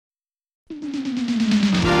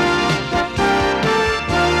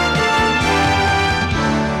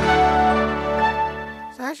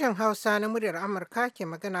Sashen Hausa na muryar Amurka ke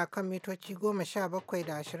magana kan mitoci 17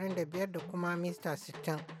 da 25 da kuma mita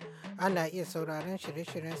 60. Ana iya sauraron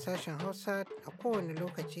shirye-shiryen sashen Hausa a kowane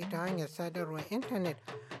lokaci ta hanyar sadarwar intanet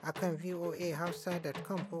a kan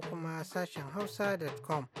voahausa.com ko kuma sashen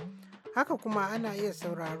hausa.com. Haka kuma ana iya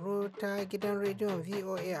sauraro ta gidan rediyon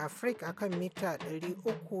VOA Africa a kan mita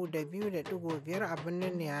 302.5 a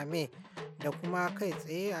birnin Niamey da kuma kai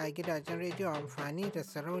tsaye a gidajen rediyo amfani da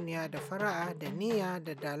sarauniya da fara'a da niyya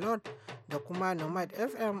da dalot da kuma nomad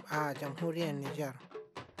FM a jamhuriyar Nijar.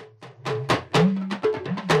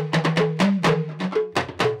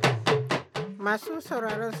 Masu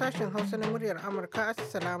sauraron sashen Hausa na muryar Amurka,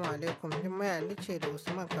 Assalamu alaikum. Jummai Ali ce da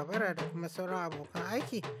Usman Kabara da kuma sauran abokan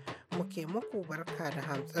aiki muke muku barka da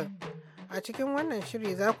hantsin. A cikin wannan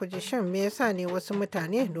shiri za ku ji shan me yasa ne wasu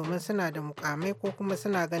mutane domin suna da mukamai ko kuma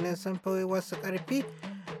suna ganin sun fi wasu ƙarfi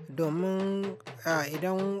domin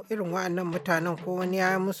idan irin wa'annan mutanen ko wani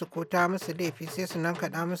ya musu ko ta musu laifi sai su nan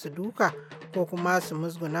kaɗa musu duka ko kuma su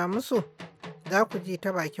musguna musu. Za ku ji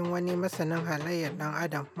ta bakin wani masanin halayyar ɗan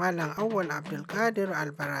adam Malam Auwal Abdulkadir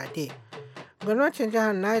Albarade. Gwamnatin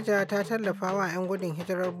jihar Niger ta tallafa wa 'yan gudun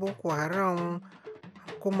hijirar Boko Haram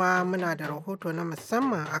kuma muna da rahoto na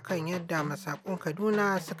musamman akan yadda masakun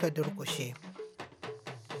Kaduna suka durkushe.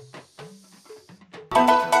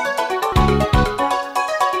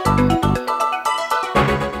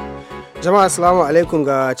 Jama'a assalamu alaikum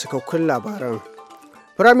ga cikakkun labaran.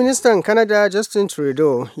 Firaministan Canada Justin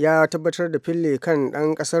Trudeau ya tabbatar da fille kan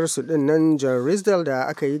ɗan ƙasar su ɗin nan John Risdale da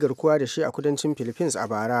aka yi garkuwa da shi a kudancin Philippines a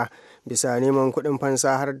bara bisa neman kuɗin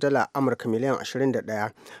fansa har dala Amurka miliyan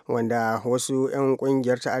 21 wanda wasu 'yan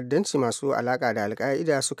ƙungiyar ta'addanci masu alaƙa da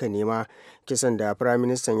Al-Qaida suka nema. Kisan da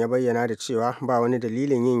Firaministan ya bayyana da cewa ba wani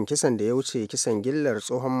dalilin yin kisan da ya wuce kisan gillar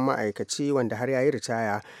tsohon ma'aikaci wanda har ya yi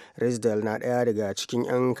ritaya. Risdale na ɗaya daga cikin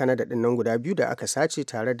 'yan Canada ɗin nan guda biyu da aka sace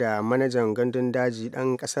tare da manajan gandun daji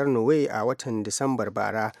ɗan ƙasar Norway a watan Disambar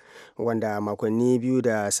bara, wanda makonni biyu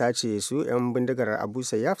da sace su 'yan bindigar Abu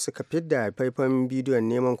Sayyaf suka fidda faifan bidiyon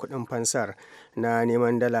neman kuɗin fansar na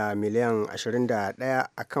neman dala miliyan 21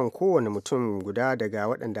 a kan kowane mutum guda daga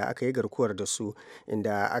waɗanda aka yi garkuwar da su,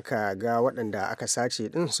 inda aka ga waɗanda aka sace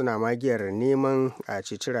ɗin suna magiyar neman a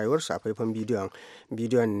ceci rayuwarsu a faifan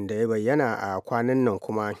bidiyon da ya bayyana a kwanan nan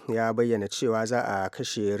kuma ya bayyana cewa za a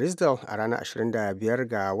kashe Risdale a ranar 25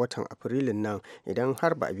 ga watan Afrilun nan idan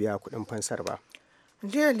har ba a biya kuɗin fansar ba.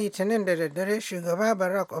 Jiya Litinin da daddare shugaba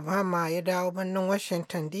Barack Obama ya dawo birnin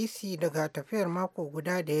Washington DC daga tafiyar mako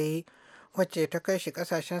guda da ya yi wacce ta kai shi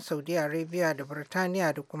kasashen Saudi Arabia da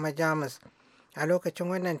Birtaniya da kuma Jamus. A lokacin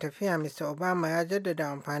wannan tafiya Mr. Obama ya jaddada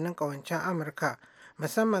amfanin ƙawancen Amurka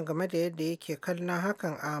musamman game da yadda yake kallon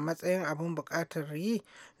hakan a matsayin abin buƙatar yi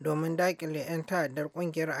domin daƙile 'yan ta'addar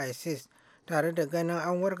ƙungiyar ISIS tare da ganin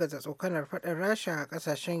an wargaza tsokanar faɗin Rasha a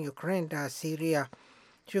ƙasashen Ukraine da Syria.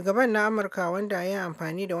 Shugaban na Amurka wanda ya yi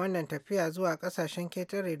amfani da wannan tafiya zuwa ƙasashen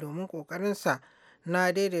ketare domin ƙoƙarinsa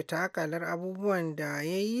na daidaita akalar abubuwan da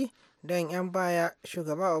ya yi don 'yan baya.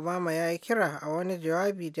 Shugaba Obama ya yi kira a wani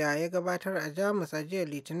jawabi da ya gabatar a Jamus a jiya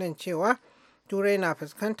Litinin cewa Turai na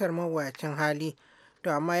fuskantar mawuyacin hali. To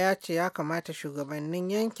amma ya ce ya kamata shugabannin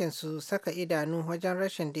yankin su saka idanu wajen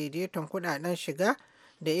rashin daidaiton kuɗaɗen shiga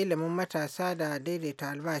da ilimin matasa da daidaita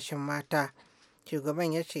albashin mata.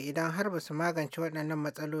 Shugaban ya ce idan har ba su magance waɗannan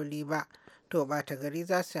matsaloli ba, to ɓata gari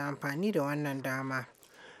za su yi amfani da wannan dama.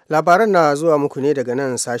 Labaran na zuwa muku ne daga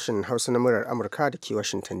nan sashen Hausa na muryar Amurka da ke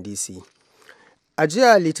Washington DC. A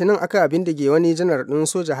jiya Litinin aka bindige wani janar ɗin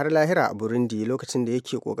soja har lahira a Burundi lokacin da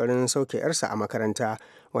yake ƙoƙarin sauke 'yarsa a makaranta.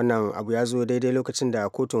 Wannan abu ya zo daidai lokacin da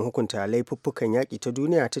kotun hukunta laifuffukan yaƙi ta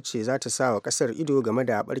duniya ta ce za ta sa wa ƙasar ido game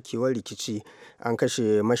da ɓarkewar rikici. An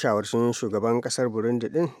kashe mashawarcin shugaban ƙasar Burundi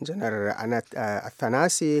ɗin janar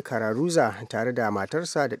Athanase Kararuza tare da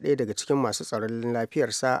matarsa da ɗaya daga cikin masu tsaron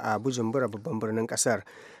lafiyarsa a Bujumbura babban birnin ƙasar.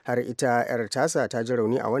 Har ita 'yar tasa ta ji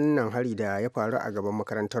rauni a wannan hari da ya faru a gaban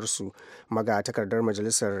makarantarsu. Magatakardar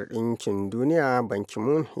Majalisar Ɗinkin Duniya Ban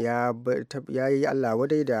Ki-moon ya yi Allah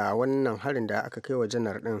wadai da wannan harin da aka kai wa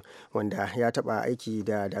janar ɗin, wanda ya taɓa aiki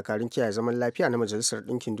da dakarun kiyaye zaman lafiya na Majalisar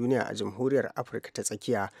Ɗinkin Duniya a Jamhuriyar Afirka ta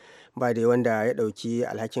Tsakiya. Ba dai wanda ya ɗauki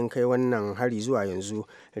alhakin kai wannan hari zuwa yanzu.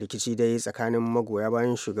 Rikici dai tsakanin magoya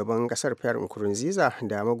bayan shugaban ƙasar Pierre Nkurunziza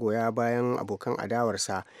da magoya bayan abokan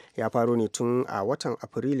adawarsa ya faro ne tun a watan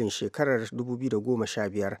Afrilun shekarar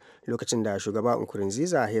 2015 lokacin da shugaba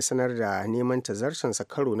Nkurunziza ya sanar da neman tazarcensa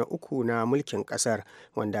karo na uku na mulkin ƙasar,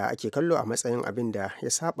 wanda ake kallo a matsayin abin da ya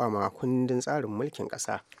saba ma kundin tsarin mulkin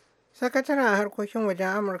ƙasa. Sakataren harkokin wajen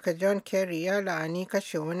Amurka John Kerry ya la'ani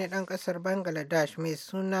kashe wani ɗan ƙasar Bangladesh mai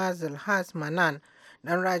suna Zulhas Manan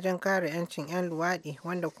ɗan rajin kare 'yancin 'yan luwaɗi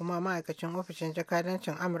wanda kuma ma'aikacin ofishin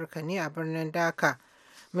jakadancin Amurka ne a birnin Dhaka.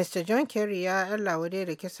 Mr. John Kerry ya allawadai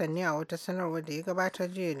da kisan ne a wata sanarwar da ya gabatar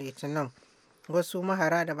jiya Litinin. Wasu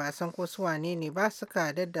mahara da ba a san ko su wane ne ba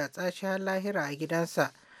suka daddatsa shi har lahira a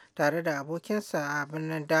gidansa tare da abokinsa a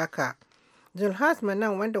birnin Dhaka. Zulhas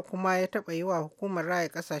Manan wanda kuma ya taɓa yi wa hukumar raya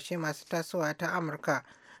ƙasashe masu tasowa ta Amurka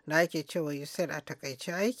da ake cewa USAID a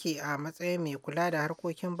takaice aiki a matsayin mai kula da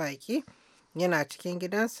harkokin baki yana cikin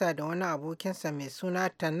gidansa da wani abokinsa mai suna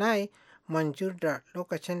Tanai Manjurda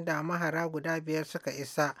lokacin da mahara guda 5 suka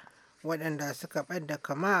isa waɗanda suka ɓadda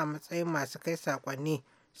kama a matsayin masu kai saƙonni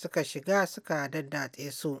suka shiga suka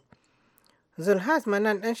daddatse su. Zulhas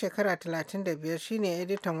Manan ɗan shekara 35 shine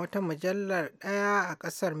editan wata mujallar ɗaya a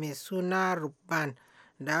ƙasar mai suna Rubban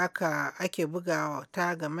da ake bugawa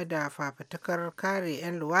ta game da fafutukar kare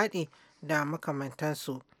 'yan luwaɗi da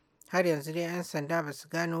makamantansu. Har yanzu dai 'yan sanda ba su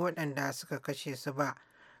gano waɗanda suka kashe su ba,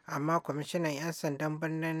 amma kwamishinan 'yan sandan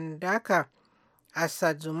birnin Dhaka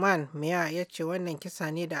Asaduman Miya ya ce wannan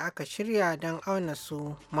kisa ne da aka shirya don auna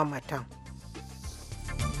su mamatan.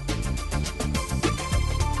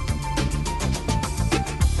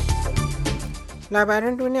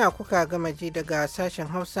 Labaran duniya kuka gama ji daga sashen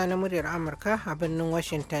Hausa na muryar Amurka a birnin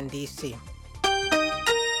Washington DC.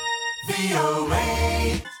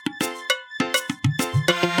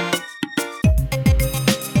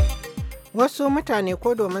 Wasu mutane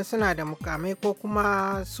ko domin suna da mukamai ko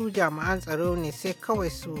kuma su jami'an tsaro ne sai kawai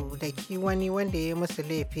su daki wani wanda ya yi musu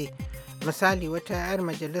laifi. Misali wata 'yar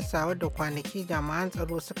majalisa wadda kwanaki jami'an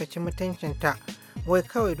tsaro suka ci mutuncinta wai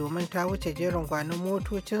kawai domin ta wuce jerin gwanon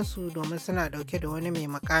motocinsu domin suna dauke da wani mai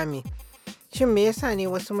makami. Shin me yasa ne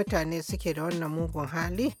wasu mutane suke da wannan mugun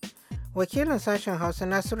hali? Wakilin sashen Hausa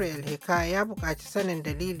Nasiru El-Hika ya buƙaci sanin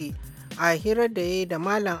dalili a hirar da ya yi da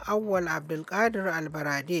Malam Awwal Abdulkadir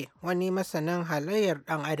Albarade, wani masanin halayyar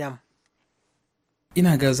ɗan Adam.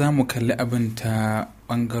 Ina ga za mu kalli abin ta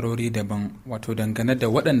ɓangarori daban, wato dangane da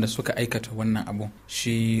waɗanda suka aikata wannan abu,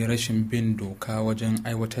 shi rashin bin doka wajen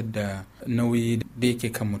aiwatar da nauyi da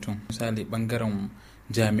yake kan mutum. Misali ɓangaren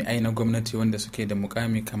jami'ai na gwamnati wanda suke da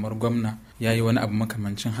mukami kamar gwamna ya yi wani abu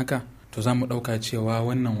makamancin haka, to za mu ɗauka cewa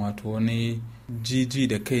wannan wato wani jiji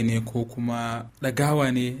da kai ne ko kuma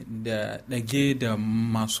ɗagawa ne da ɗage da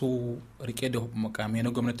masu rike da mukamai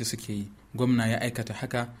na gwamnati suke yi. Gwamna ya aikata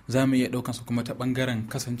haka, za mu iya ɗaukansa kuma ta ɓangaren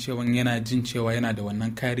kasancewan yana jin cewa yana da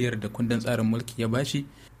wannan kariyar da kundin tsarin mulki ya bashi.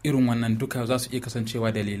 Irin wannan duka za su iya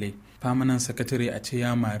kasancewa dalilai. Famanan sakatare a ce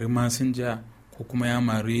ya mari masinja ko kuma ya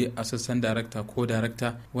mari assistant director ko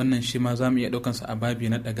director, wannan shi ma za mu iya ɗaukansa a babi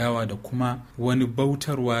na ɗagawa da kuma wani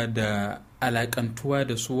bautarwa da alakantuwa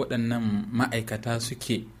da su waɗannan ma'aikata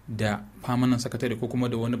suke da famanan sakatare ko kuma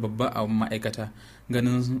da wani babba a ma'aikata,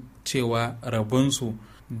 ganin cewa rabonsu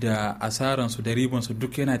da asaransu da ribansu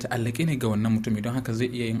duk yana ta'allake ne ga wannan mutumi, don haka zai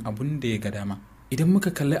iya yin abun da ya ga dama. Idan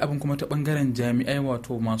muka kalli abin kuma ta ɓangaren jami'ai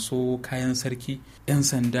wato masu kayan sarki, 'yan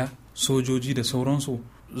sanda, sojoji da sauransu,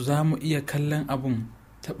 za mu iya kallon abun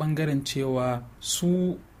ta ɓangaren cewa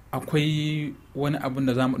su akwai wani abun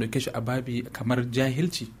da za mu ɗauke shi a babi kamar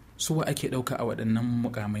jahilci. Su ake ɗauka a waɗannan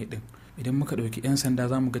mukamai ɗin. Idan muka ɗauki 'yan sanda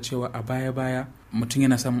za mu ga cewa a baya-baya mutum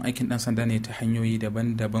yana samun aikin ɗan sanda ne ta hanyoyi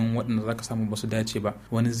daban-daban waɗanda za ka samu ba su dace ba.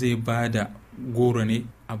 Wani zai ba da goro ne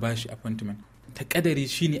a bashi appointment. Ta kadari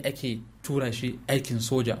shi ne ake tura shi aikin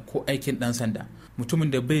soja ko aikin ɗan sanda.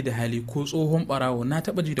 Mutumin da bai da hali ko tsohon ɓarawo, na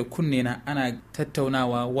taɓa ji da kunne na ana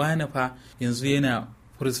tattaunawa wani fa yanzu yana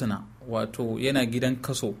fursuna, wato yana gidan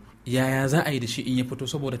kaso, yaya za a yi da shi in ya fito,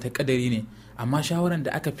 saboda ta kadari ne. Amma shawaran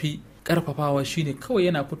da aka fi karfafawa shine kawai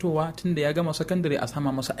yana fitowa tunda ya gama sakandare a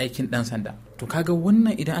sama masa aikin dan sanda. To kaga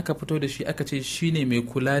wannan idan aka fito da shi aka ce shine mai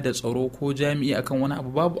kula da tsaro ko jami'i akan wani abu,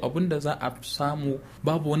 babu abun da za a samu,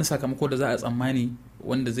 babu wani sakamako da za a tsammani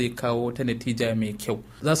wanda zai kawo ta natija mai kyau.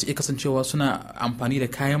 Za su iya kasancewa suna amfani da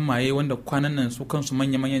kayan maye wanda kwanan nan su kansu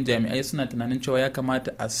manya-manyan jami'ai suna tunanin cewa ya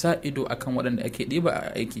kamata a sa ido akan waɗanda ake ɗiba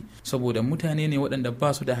a aiki, saboda mutane ne waɗanda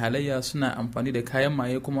ba su da halayya suna amfani da kayan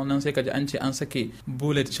maye, kuma nan sai ka ji an ce an sake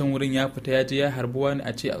bullet can wurin ya fita ya je ya harbi wani,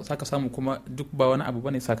 a ce saka samu kuma duk ba wani abu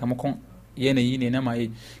bane, sakamakon yanayi ne na maye.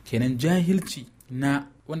 Kenan jahilci na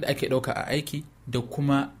wanda ake ɗauka a aiki da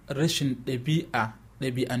kuma rashin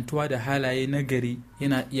ɗabi'antuwa da halaye na gari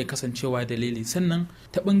yana iya kasancewa dalili. Sannan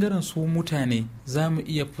ta ɓangaren su mutane za mu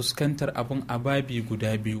iya fuskantar abin a babi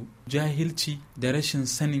guda biyu, jahilci da rashin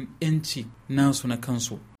sanin 'yanci nasu na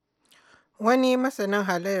kansu. Wani masanin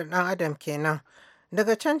halayyar ɗan adam kenan.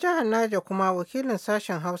 Daga can jihar Naja kuma wakilin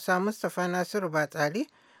sashen Hausa Mustapha Nasiru Batsali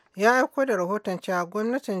ya aiko da rahoton cewa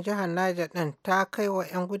gwamnatin jihar Naja ɗin ta kai wa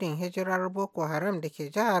 'yan gudun hijirar Boko Haram da ke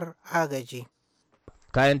jihar agaji.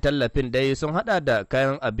 Kayan tallafin dai sun hada da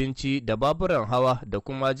kayan abinci da baburan hawa da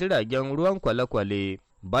kuma jiragen ruwan kwale-kwale.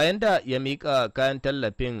 Bayan da ya miƙa kayan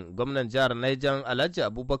tallafin, gwamnan jihar Niger Alhaji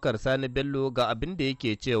Abubakar Sani Bello ga abin da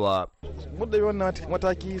yake cewa. Mun da wannan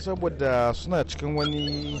mataki saboda suna cikin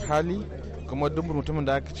wani hali, kuma duk mutumin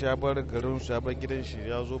da aka ce ya bar garin su, ya bar gidan shi,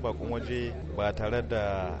 ya zo bakon waje ba tare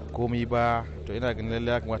da komai ba, to ina ganin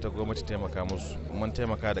lallai ya kamata gwamnati taimaka musu. Mun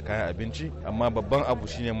taimaka da kayan abinci, amma babban abu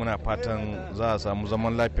shine muna fatan za a samu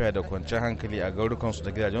zaman lafiya da kwanciyar hankali a garurukansu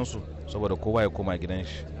da gidajensu, saboda kowa ya koma gidan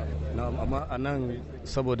shi. Amma a nan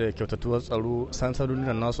saboda kyautatuwar tsaro,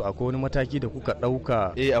 sansanonin nasu akwai wani mataki da kuka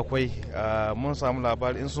ɗauka? Akwai. Mun samu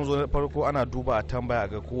labari in sun zo na farko ana duba a tambaya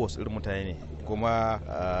ga kowace irin mutane ne, kuma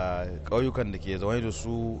ƙauyukan da ke zaune da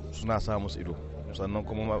su suna sa musu ido, sannan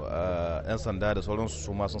kuma 'yan sanda da sauransu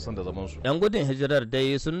su ma sun san da zamansu. 'Yan gudun hijirar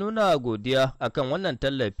dai sun nuna godiya akan wannan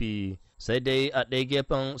tallafi, sai dai a ɗaya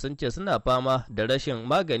gefen sun ce suna fama da rashin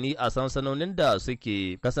magani a sansanonin da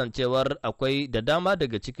suke, kasancewar akwai da dama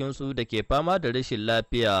daga cikinsu da ke fama da rashin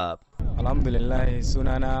lafiya. Alhamdulillah,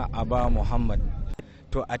 sunana Aba Muhammad.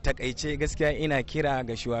 To a takaice gaskiya ina kira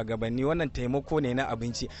ga shugabanni, wannan taimako ne na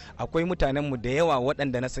abinci. Akwai mutanenmu da yawa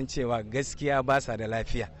waɗanda na san cewa gaskiya ba sa da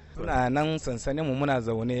lafiya. Suna nan sansanin mu muna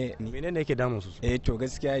zaune. Menene yake damun su? To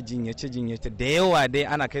gaskiya jinyace da yawa dai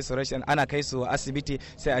ana kai su ana kai su asibiti,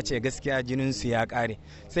 sai a ce gaskiya jinin su ya kare.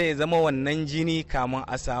 Sai ya zama wannan jini kamun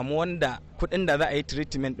a samu wanda kuɗin da za a yi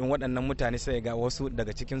treatment din waɗannan mutane, sai ga wasu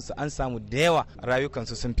daga cikin su an samu da yawa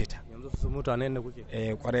rayukansu sun fita. Su mutane da kuke?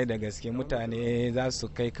 Kwarai da gaske mutane za su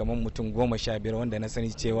kai kamar mutum 15 wanda na sani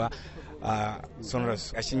cewa sun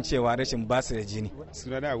rasu kashin cewa rashin basu da jini.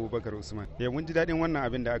 Sunana Abubakar Usman. Mun ji daɗin wannan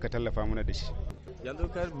abin da aka tallafa mana da shi. Yanzu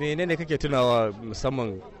menene kake tunawa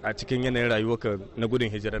musamman a cikin yanayin rayuwarka na gudun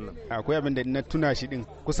hijirar nan? Akwai abin da na tuna shi din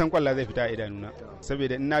kusan kwalla zai fita a idanuna,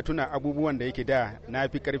 saboda in na tuna abubuwan da yake da na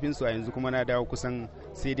fi karfin su a yanzu, kuma na dawo kusan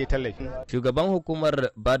sai dai tallafi. Shugaban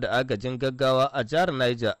hukumar ba da agajin gaggawa a jihar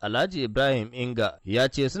Niger Alhaji Ibrahim Inga ya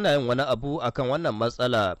ce suna yin wani abu akan wannan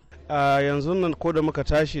matsala. A yanzu nan ko da muka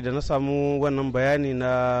tashi da na samu wannan bayani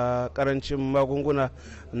na karancin magunguna,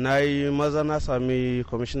 na yi maza na sami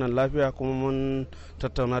kwamishinan lafiya kuma mun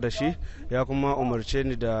tattauna da shi, ya kuma umarce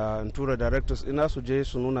ni da tura directors ina su je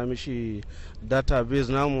su nuna mishi database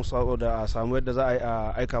namu saboda a samu yadda za a yi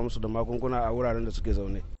a aika musu da magunguna a wuraren da suke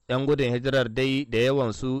zaune. 'Yan gudun hijirar dai da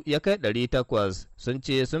yawansu ya kai 800 sun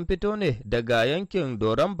ce sun fito ne daga yankin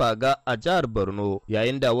Doron Baga a jihar Borno,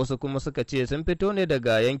 yayin da wasu kuma suka ce sun fito ne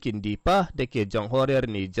daga yankin Difa da ke jamhuriyar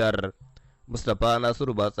Nijar. Mustapha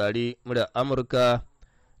Nasiru Batsari, muryar Amurka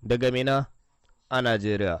daga Mina a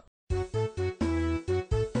Najeriya.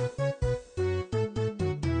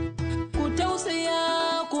 Ku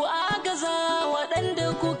tausaya ku agaza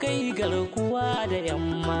waɗanda ku kai garkuwa da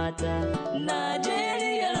 'yan mata.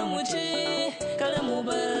 Najeriya mu ce, kar mu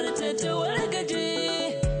bar ta wargaje.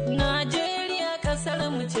 Najeriya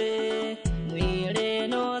ƙasar mu ce, mu yi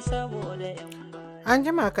reno saboda 'yan baya. An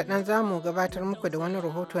jima kaɗan za mu gabatar muku da wani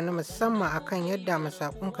rahoto na musamman akan yadda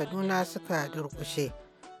masakun Kaduna suka durƙushe.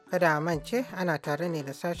 Kada a mance ana tare ne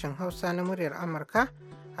da sashen Hausa na muryar Amurka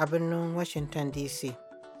a birnin Washington DC.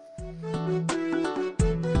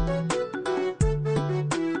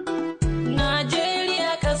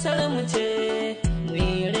 Najeriya ƙasar mu ce, mu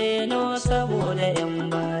yi reno saboda 'yan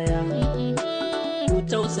baya. Ku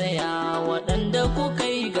tausaya waɗanda kuka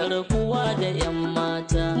yi garkuwa da 'yan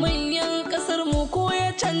mata. Manyan ƙasar mu ko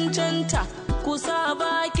ya cancanta, ku sa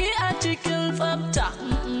baki a cikin tsafta.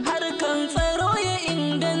 Harkan tsaro ya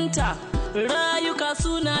inganta, rayuka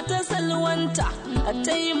suna ta salwanta. A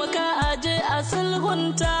taimaka aje a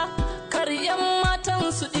sulhunta, kar 'yan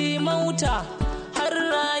matan su mauta. Har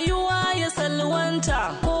rayuwa ya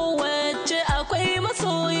salwanta, kowace akwai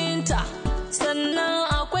masoyinta, sannan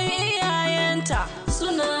akwai iyayenta.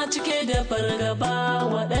 Suna cike da fargaba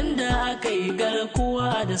waɗanda aka yi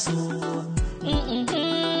garkuwa da su.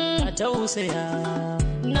 A tausaya.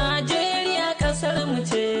 Najeriya ƙasar mu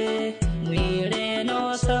ce, mu yi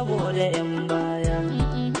reno saboda 'yan baya.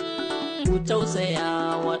 Ku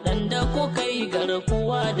tausaya waɗanda kuka yi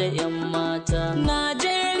garkuwa da 'yan mata.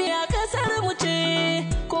 Najeriya ƙasar mu ce,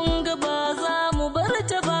 kun ga ba za mu bar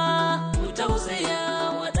ta ba. Ku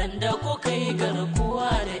tausaya waɗanda kuka yi garkuwa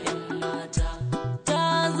da 'yan mata.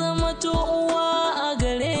 Ta zama to uwa a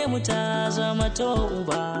gare mu, ta zama to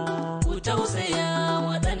uba. Ku tausaya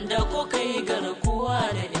waɗanda kuka yi garkuwa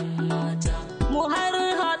da 'yan mata. Mu har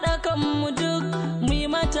haɗa kanmu duk, mu yi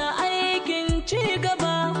mata aikin ci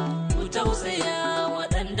gaba. Ku tausaya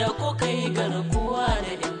waɗanda kuka yi garkuwa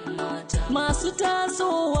da 'yan mata. Masu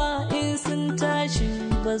tasowa in sun tashi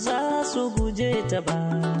ba za su guje ta ba.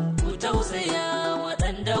 Ku tausaya waɗanda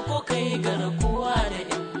waɗanda kuka yi garkuwa da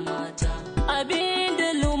 'yan mata. Abin da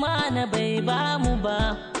lumana bai ba mu ba,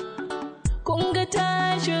 kun ga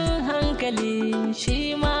tashin hankali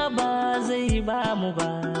shi ma ba zai ba mu ba.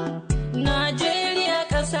 Najeriya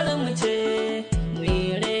ƙasar mu ce, mu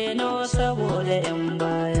yi reno saboda 'yan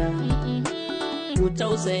baya. Ku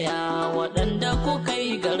tausaya waɗanda kuka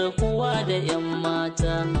yi garkuwa da 'yan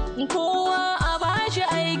mata. Kowa a bashi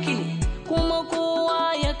aiki, kuma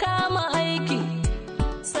kowa ya kama aiki.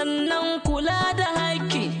 Sannan kula da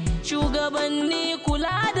haƙƙi, shugabanni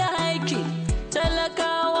kula da haƙƙi,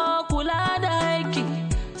 talakawa kula da haƙƙi,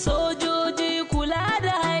 sojoji kula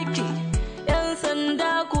da haƙƙi, 'yan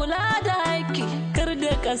sanda kula da haƙƙi. Kar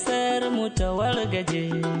da ƙasar mu ta wargaje,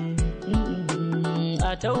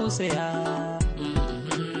 a tausaya.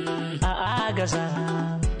 A agaza,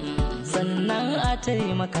 sannan a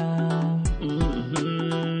taimaka.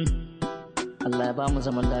 Allah ya ba mu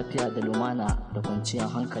zaman lafiya da lumana da kwanciyar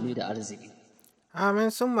hankali da arziki.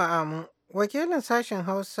 Amin sun ma'amu. Wakilin sashen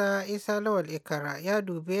Hausa Isa Lawal Ikara ya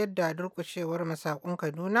dubi yadda durƙushewar masakun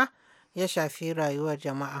Kaduna ya shafi rayuwar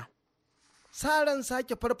jama'a. Sa ran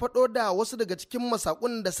sake farfado da wasu daga cikin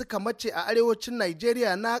masakun da suka mace a arewacin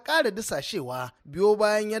Najeriya na ƙara disashewa biyo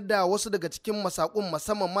bayan yadda wasu daga cikin masakun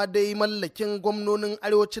musamman ma dai mallakin gwamnonin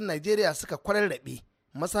arewacin Najeriya suka kwararrabe.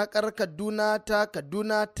 Masakar Kaduna ta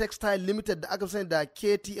Kaduna Textile Limited da aka sani da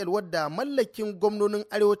KTL wadda mallakin gwamnonin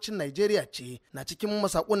arewacin Najeriya ce na cikin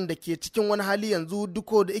masakun da ke cikin wani hali yanzu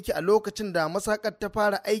duko da yake a lokacin da masakar ta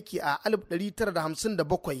fara aiki a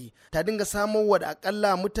 1957 ta dinga samarwa da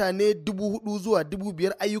akalla mutane 4,000 zuwa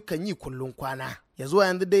 5,000 ayyukan yi kullum kwana. Ya zuwa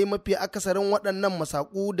yanzu dai mafi akasarin waɗannan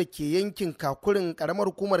masaku da ke yankin Kakurin karamar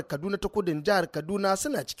hukumar Kaduna ta kudin jihar Kaduna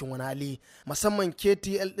suna cikin wani hali, musamman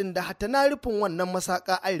KTL ɗin da hata na rufin wannan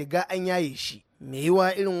masaka an riga an yaye shi. Me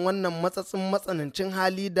yiwa irin wannan matsanancin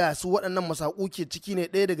hali da su waɗannan masaku ke ciki ne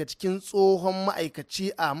ɗaya daga cikin tsohon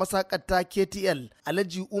ma'aikaci a masakar ta KTL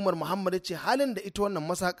Alhaji Umar Muhammad ce halin da ita wannan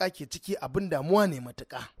masaka ke ciki abin damuwa ne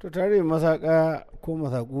matuƙa. To tare masaka ko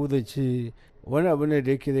masaku da ce wani abu ne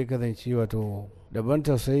da yake zai kasance wato daban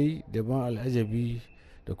tausayi, daban al'ajabi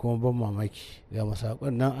da kuma ban mamaki. Ga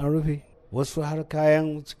masakon nan an rufe, wasu har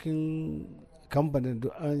kayan cikin kamfanin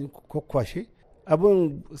duk an kwakwashe,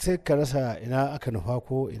 abin sai ka rasa ina aka nufa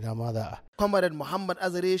ko ina ma za a. Comrade Muhammad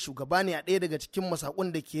Azare shugaba ne a ɗaya daga cikin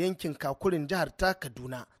masakun da ke yankin Kakurin jihar ta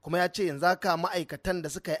Kaduna, kuma ya ce yanzu haka ma'aikatan da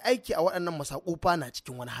suka yi aiki a waɗannan masaku fa na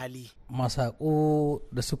cikin wani hali. Masaku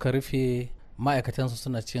da suka rufe ma'aikatansu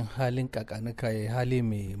suna cikin halin kakanuka, ya hali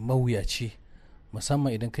mai mawuyaci,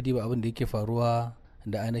 musamman idan ka diba abin da yake faruwa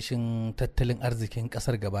da ainihin tattalin arzikin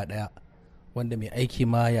kasar gaba daya, wanda mai aiki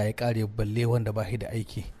ma ya yi kare balle wanda ba da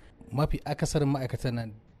aiki. Mafi akasarin ma'aikatan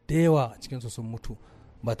nan da yawa cikinsu sun mutu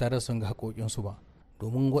ba tare da sun ga haƙoƙinsu ba,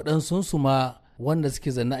 domin waɗansunsu ma wanda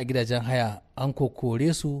suke zanna a gidajen haya an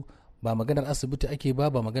kokore su, ba maganar asibiti ake ba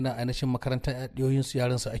maganar ainihin makarantar ɗiyoyinsu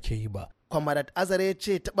yaransu ake yi ba. Kwamarat Azare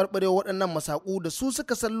ce taɓarɓarewa waɗannan masaku da su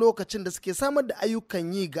suka san lokacin da suke samar da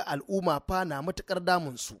ayyukan yi ga al'umma fa na matuƙar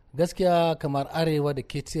damunsu. Gaskiya kamar Arewa da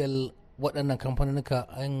KTL waɗannan kamfanonuka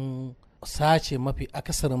an sace mafi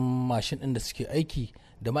akasarin mashin ɗin da suke aiki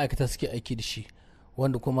da ma'aikata suke aiki da shi,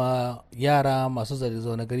 wanda kuma yara masu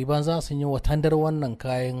zaune gari banza sun yi watandar wannan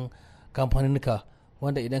kayan kamfanonuka,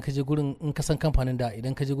 wanda idan ka je gurin, in ka san kamfanin da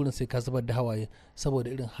idan ka je gurin sai ka zubar da hawaye saboda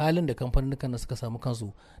irin halin da kamfanin na suka samu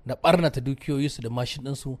kansu na barnata dukiyoyinsu da mashin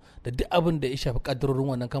ɗinsu da duk abin da ya shafi kaddarorin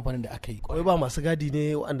wannan kamfanin da aka yi. Wai ba masu gadi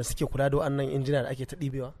ne waɗanda suke kula da wannan injina da ake ta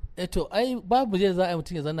ɗibewa? To ai babu zai za a yi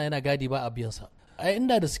mutum ya zanna yana gadi ba a biyansa. Ai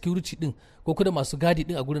inda da security din ko kuma masu gadi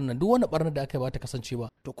din a gurin nan duk wani barnar da aka yi ba ta kasance ba.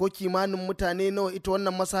 To ko kimanin mutane nawa ita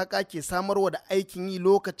wannan masaka ke samarwa da aikin yi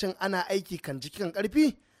lokacin ana aiki kan jiki kan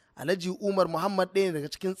karfi? Alhaji Umar Muhammad ɗaya daga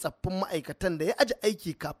cikin tsaffin ma'aikatan da ya aji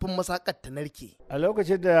aiki kafin masakar ta narke. A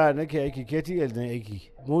lokacin da nake aiki KTL na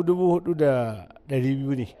aiki mu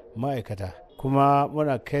 4,200 ne ma'aikata, kuma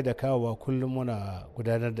muna kai da kawowa kullum muna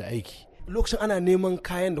gudanar da aiki. Lokacin ana neman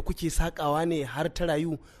kayan da kuke sakawa ne har ta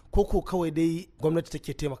rayu ko kawai dai gwamnati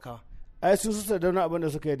take taimakawa? Ai sun suka dauna abin da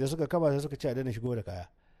suka yi da suka kama sai suka ce a daina shigo da kaya.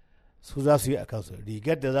 Su za su yi a kansu,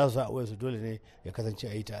 rigar da za su sa a wayarsu dole ne ya kasance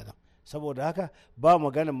a yi ta nan. Saboda haka ba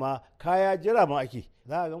magana ma kaya jira ma ake,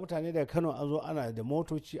 za a ga mutane daga Kano an zo ana da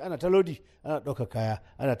motoci ana ta lodi ana ɗaukar kaya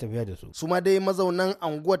ana tafiya da su. Su ma dai mazaunan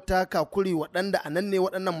anguwar ta Kakuri waɗanda a nan ne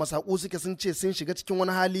waɗannan masaku suke sun ce sun shiga cikin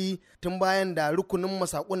wani hali tun bayan da rukunin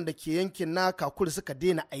masakun da ke yankin na Kakuri suka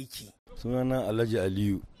daina aiki. Sunana Alhaji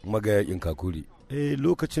Aliyu magayakin Kakuri.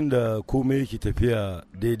 Lokacin da komai yake tafiya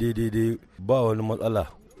daidai ba wani matsala,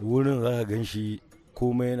 wurin za ka gan shi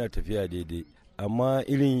komai yana tafiya daidai. Amma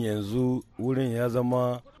irin yanzu wurin ya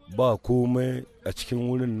zama ba komai a cikin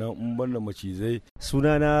wurin nan in banda macizai.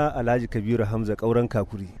 Sunana Alhaji Kabiru Hamza Kauran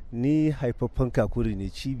Kakuri, ni haifaffen Kakuri ne,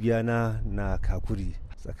 cibiya na Kakuri.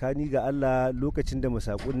 Tsakani ga Allah, lokacin da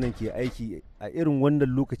masakun nan ke aiki a irin wannan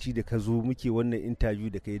lokaci da ka zo muke wannan interview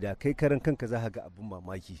da kai karan kanka za ka ga abin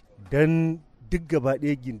mamaki, dan duk gaba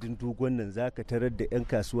ɗaya gindin dogon nan za ka tarar da 'yan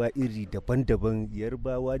kasuwa iri daban-daban,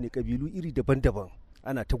 yarbawa ne, kabilu iri daban-daban,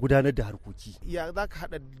 ana ta gudanar da harkoki. Ya za ka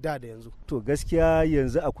haɗa da yanzu? To gaskiya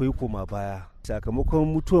yanzu akwai koma baya, sakamakon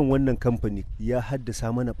mutuwan wannan kamfani ya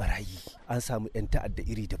haddasa mana barayi, an samu 'yan ta'adda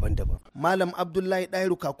iri daban-daban. Malam Abdullahi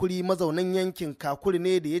Ɗairu Kakuri mazaunan yankin Kakuri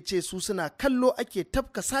ne da ya ce su suna kallo ake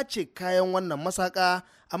tafka sace kayan wannan masaka,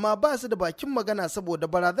 amma ba su da bakin magana saboda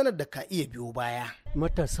barazanar da ka iya biyo baya.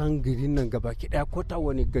 Matasan garin nan gabaki ɗaya ko ta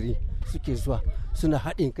wani gari suke zuwa suna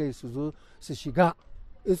haɗin kai su zo su shiga,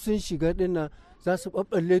 in sun shiga dinnan za su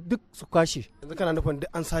ɓaɓɓalle duk su kwashe. Yanzu kana nufin duk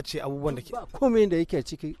an sace abubuwan da ke? Ba komai da yake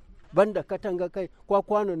ciki, banda katanga kai kwa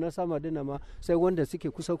kwano na sama dina ma sai wanda suke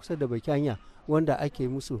kusa da baki hanya wanda ake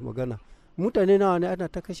musu magana. Mutane nawa ne ana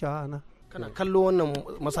ta kashewa ana. Kana kallo wannan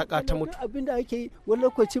masaka ta mutu? Abin da ake yi wani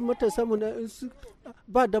lokacin matasa mu na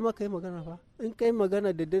ba dama kai magana fa, in kai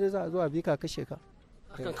magana da dare za a zo a bi ka kashe ka.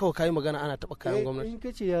 Akan kawai kayi magana ana taɓa kayan gwamnati. In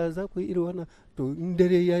kace ya za ku yi irin wannan, to in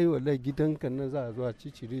dare yayi wallahi gidanka nan za a zo a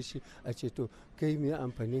cicire shi a ce to kai me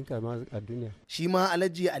amfanin ka ma a duniya. Shi ma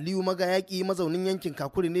Alhaji Aliyu Magayaki mazaunin yankin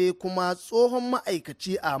Kakuri ne kuma tsohon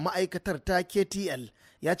ma'aikaci a ma'aikatar ta KTL,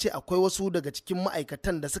 ya ce akwai wasu daga cikin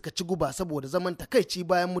ma'aikatan da suka ci guba saboda zaman takaici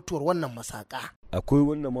bayan mutuwar wannan masaka. Akwai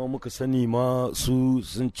wanda ma muka sani ma su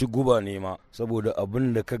sun ci guba ne ma saboda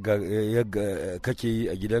abin da kake yi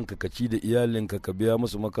a gidanka ka ci da iyalinka ka biya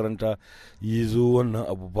musu makaranta yi zo wannan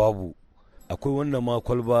abu babu. Akwai wanda ma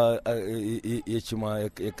kwalba ya ci ma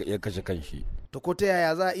ya kashe kanshi. To ko ta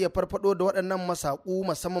yaya za a iya farfado da waɗannan masaku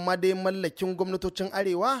musamman ma dai mallakin gwamnatocin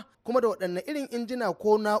arewa, kuma da waɗannan irin injina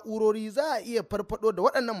ko na'urori za a iya farfado da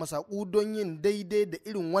waɗannan masaku don yin daidai da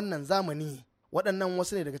irin wannan zamani? Waɗannan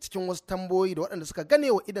wasu ne daga cikin wasu tambayoyi da waɗanda suka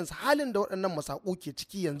gane wa idansu halin da waɗannan masaku ke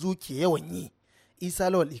ciki yanzu ke yawan yi. Isa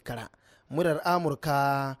Lawal Ikara, murar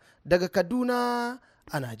Amurka daga Kaduna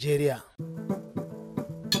a Najeriya.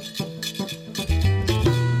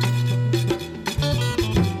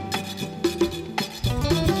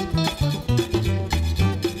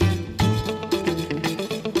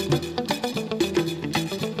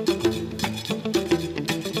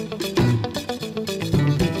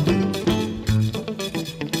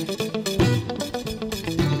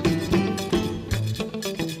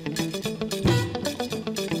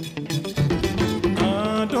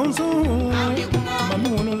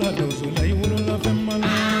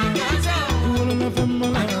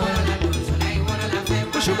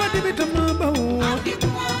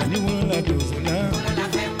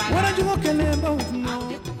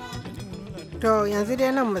 To yanzu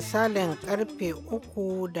dai nan misalin karfe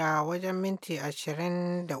 3 da wajen minti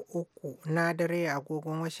 23 na dare a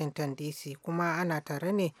agogon Washington DC, kuma ana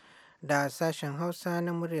tare ne da sashen Hausa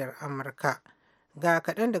na muryar Amurka. Ga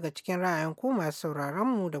kaɗan daga cikin ra'ayin ku masu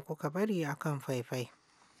sauraronmu da kuka bari a kan faifai.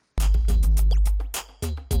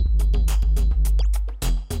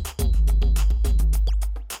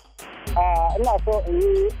 Ina so in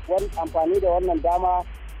yi amfani da wannan dama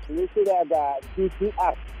in yi shirya da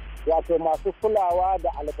TCR, wato masu kulawa da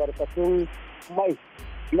albarkatun mai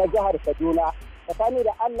na jihar Kaduna. Tsakani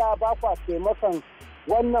da Allah ba kwa taimakon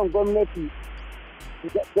wannan gwamnati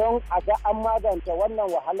don a ga an magance wannan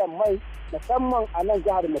wahalar mai musamman a nan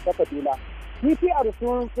jihar mu ta Kaduna. TCR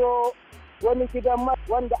sun so wani gidan mai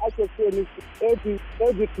wanda ake ce mishi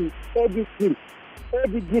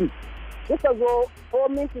ABG suka zo ko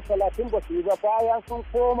minti 30 ba su yi ba, bayan sun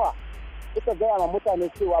koma suka gaya ma mutane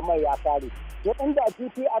cewa mai ya kare. To inda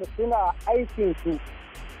GPR suna aikin su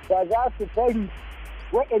ba za su bari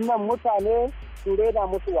waɗannan mutane su rena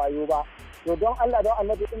musu wayo ba. To don Allah don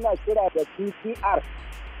Annabi ina kira da GPR,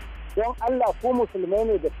 don Allah ku musulmai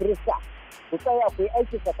ne da Kirista, ku tsaya ku yi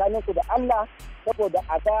aiki tsakaninku da Allah saboda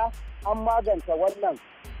a ga an maganta wannan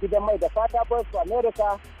gidan mai. Da fata Voice of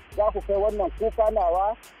America za ku kai wannan kuka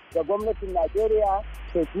nawa da gwamnatin Najeriya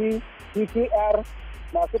ta ji GPR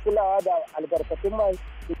masu kulawa da albarkatun mai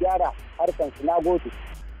su gyara harkar su. Na gode.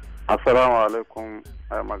 Assalamu alaikum.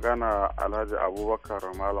 Magana Alhaji Abubakar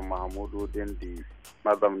Malam Mahmudu Dindi,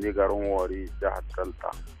 mazamni garin Wari, jihar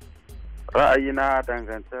Delta. Ra'ayina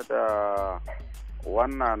dangance da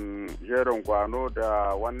wannan jerin gwano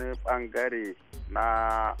da wani bangare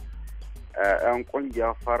na 'yan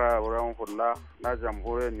kungiyar fararen hula na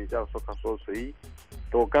jamhuriyar Nijar suka so su yi,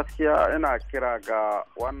 to gaskiya ina kira ga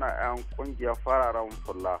wannan 'yan kungiyar fararen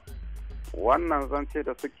hula wannan zance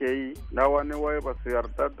da suke yi na wani wai ba su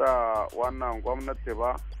yarda da wannan gwamnati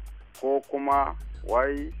ba, ko kuma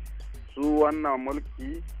wai su wannan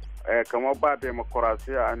mulki kamar ba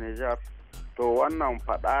demokuraɗiyya a Nijar, to wannan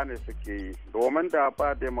faɗa ne suke yi. Domin da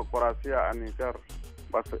ba demokuraɗiyya a Nijar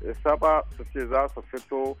ba su isa ba su ce za su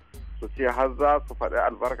fito su ce har za su faɗi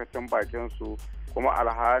albarkacin bakinsu, kuma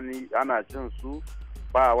alhali ana jin su,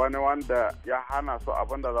 ba wani wanda ya hana su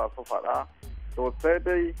abin da za su faɗa. To sai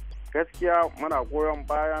dai gaskiya muna goyon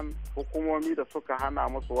bayan hukumomi da suka hana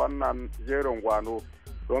musu wannan jerin gwano,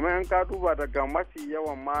 domin in ka duba daga mafi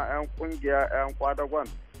yawan ma 'yan kungiya 'yan kwadagon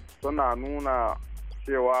suna nuna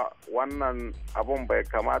cewa wannan abun bai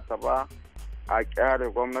kamata ba, a kyale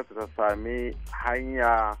gwamnati ta sami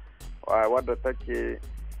hanya wadda take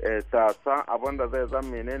ta san abin da zai zama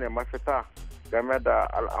menene mafita game da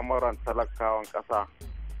al'amuran talakawan ƙasa,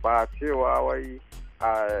 ba cewa wai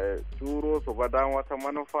a turo su ba dan wata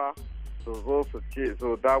manufa su zo su ce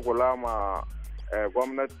su dagula ma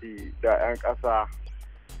gwamnati da 'yan ƙasa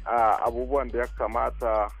abubuwan da ya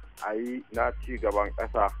kamata a yi na ci gaban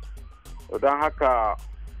ƙasa. Don haka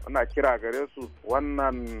ana kira gare su,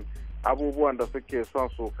 wannan abubuwan da suke son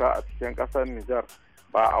suka a cikin ƙasar Nijar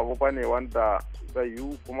ba abu ba ne wanda zai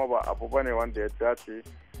yiwu, kuma ba abu ba ne wanda ya dace.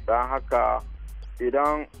 Don haka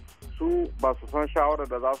idan su ba su san shawarar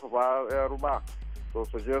da za su bayar ba, to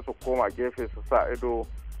su je su koma gefe su sa ido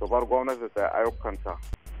su bar gwamnati ta ayyukanta.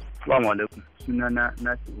 Assalamu alaikum. Sunana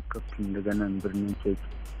Nasiru Kaftin daga nan birnin Kebbi.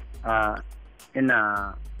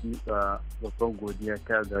 Ina miƙa babban godiya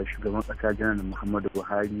ta ga shugaban ƙasa Janar Muhammadu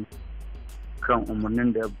Buhari kan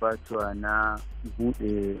umarnin da ya batuwa na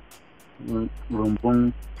buɗe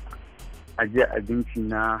rumbun ajiyar abinci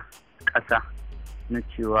na ƙasa, na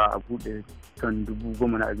cewa a buɗe ton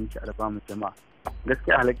 10,000 na abinci a raba mu jama'a.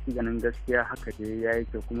 Gaskiya halakki ganin gaskiya haka da ya yi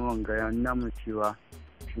kyau, kuma wanga ya nuna cewa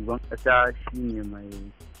shugaban ƙasa shine mai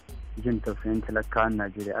jin tausayin talakawan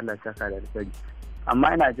Najeriya. Allah ya saka da alheri.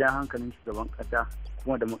 Amma ina jan hankalin shugaban ƙasa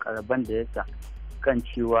kuma da mukarraban da yasa kan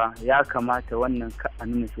cewa ya kamata wannan a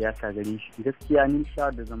nuna siyasa gare shi. Gaskiya ni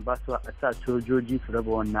shawar da zan ba su a sa sojoji su raba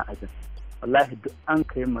wannan abin. Wallahi duk an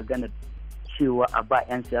kai magana cewa a ba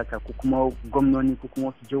 'yan siyasa ko kuma gwamnoni ko kuma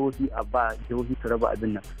wasu jihohi a ba jihohi su raba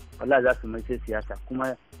abin nan, wallahi za su mai sai siyasa,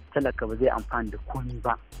 kuma talaka ba zai amfani da komi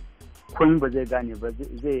ba ba zai gane ba,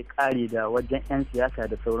 zai kare da wajen 'yan siyasa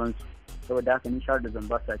da sauransu. Saboda haka ni shawar da zan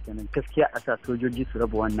ba su kenan, gaskiya a sa sojoji su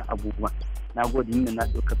raba wannan abubuwan. Na gode, ni na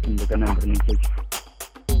tsokafin daga nan birnin Kebbi.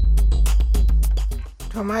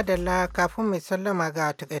 To madalla, kafin mai sallama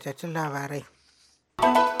ga takaitattun labarai.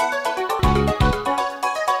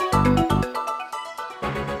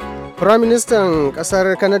 Firaministan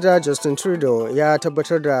ƙasar Canada Justin Trudeau ya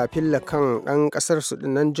tabbatar da filla kan ɗan ƙasar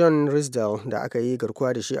Sudan John Risdale da aka yi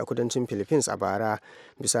garkuwa da shi a kudancin Philippines a bara,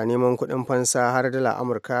 bisa neman kuɗin fansa har dala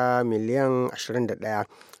Amurka miliyan 21,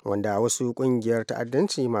 wanda wasu ƙungiyar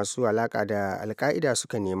ta'addanci masu alaƙa da Al-Qaida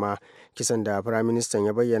suka nema. Kisan da Firaministan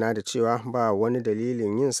ya bayyana da cewa ba wani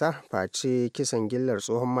dalilin yinsa face kisan gillar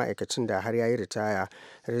tsohon ma'aikacin da har ya yi ritaya.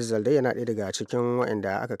 Risdale dai yana ɗaya daga cikin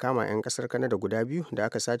waɗanda aka kama 'yan ƙasar Canada guda biyu da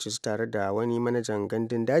aka sace su tare da wani manajan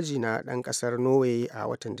gandun daji na ɗan ƙasar Norway a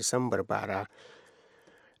watan Disambar bara.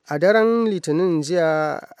 A daren Litinin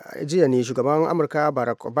jiya ne shugaban Amurka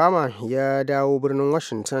Barack Obama ya dawo birnin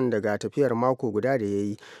Washington daga tafiyar mako guda da ya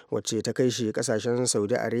yi, wacce ta kai shi kasashen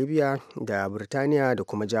Saudi Arabia da Birtaniya da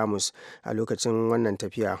kuma Jamus. A lokacin wannan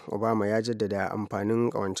tafiya, Obama ya jaddada amfanin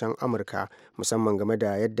ƙawancen Amurka, musamman game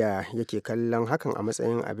da yadda yake kallon hakan a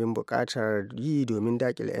matsayin abin buƙatar yi domin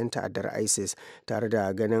daƙile 'yan ta'addar ISIS, tare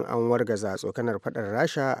da ganin an wargaza tsokanar faɗar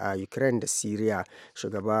Rasha a Ukraine da Syria.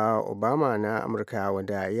 Shugaba Obama na Amurka,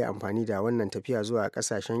 wanda ya yi amfani da wannan tafiya zuwa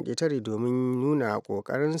kasashen ƙetare domin nuna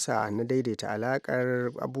ƙoƙarinsa na daidaita alaƙar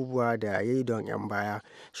abubuwa da ya yi don 'yan baya.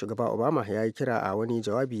 Shugaba Obama ya yi kira a wani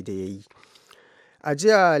jawabi da ya yi. A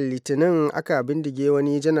jiya Litinin aka bindige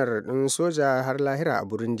wani janar ɗin soja har lahira a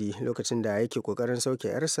Burundi lokacin da yake ƙoƙarin sauke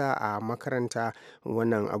 'yarsa a makaranta.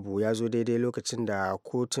 Wannan abu ya zo daidai lokacin da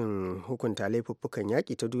kotun hukunta laifuffukan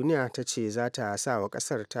yaƙi ta duniya ta ce za ta sa wa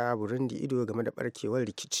ƙasar ta Burundi ido game da ɓarkewar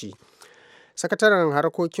rikici. Sakataren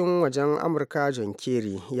harkokin wajen Amurka John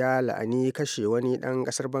Kerry ya la'ani kashe wani ɗan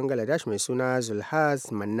ƙasar Bangladesh mai suna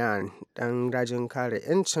Zulhaz Mannan, ɗan rajin kare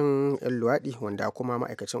 'yancin 'yan luwaɗi wanda kuma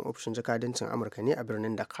ma'aikacin ofishin jakadancin Amurka ne a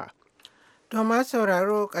birnin Dhaka. To ma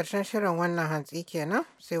sauraro, ƙarshen shirin wannan hantsi kenan,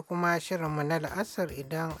 sai kuma shirinmu na la'asar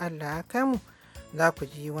idan Allah ya kai mu za ku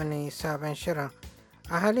ji wani sabon shirin.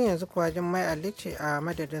 A halin yanzu kuwa Jummai Ali ce a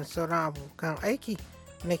madadin sauran abokan aiki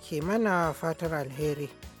nake mana fatar alheri.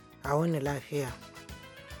 A wani lafiya.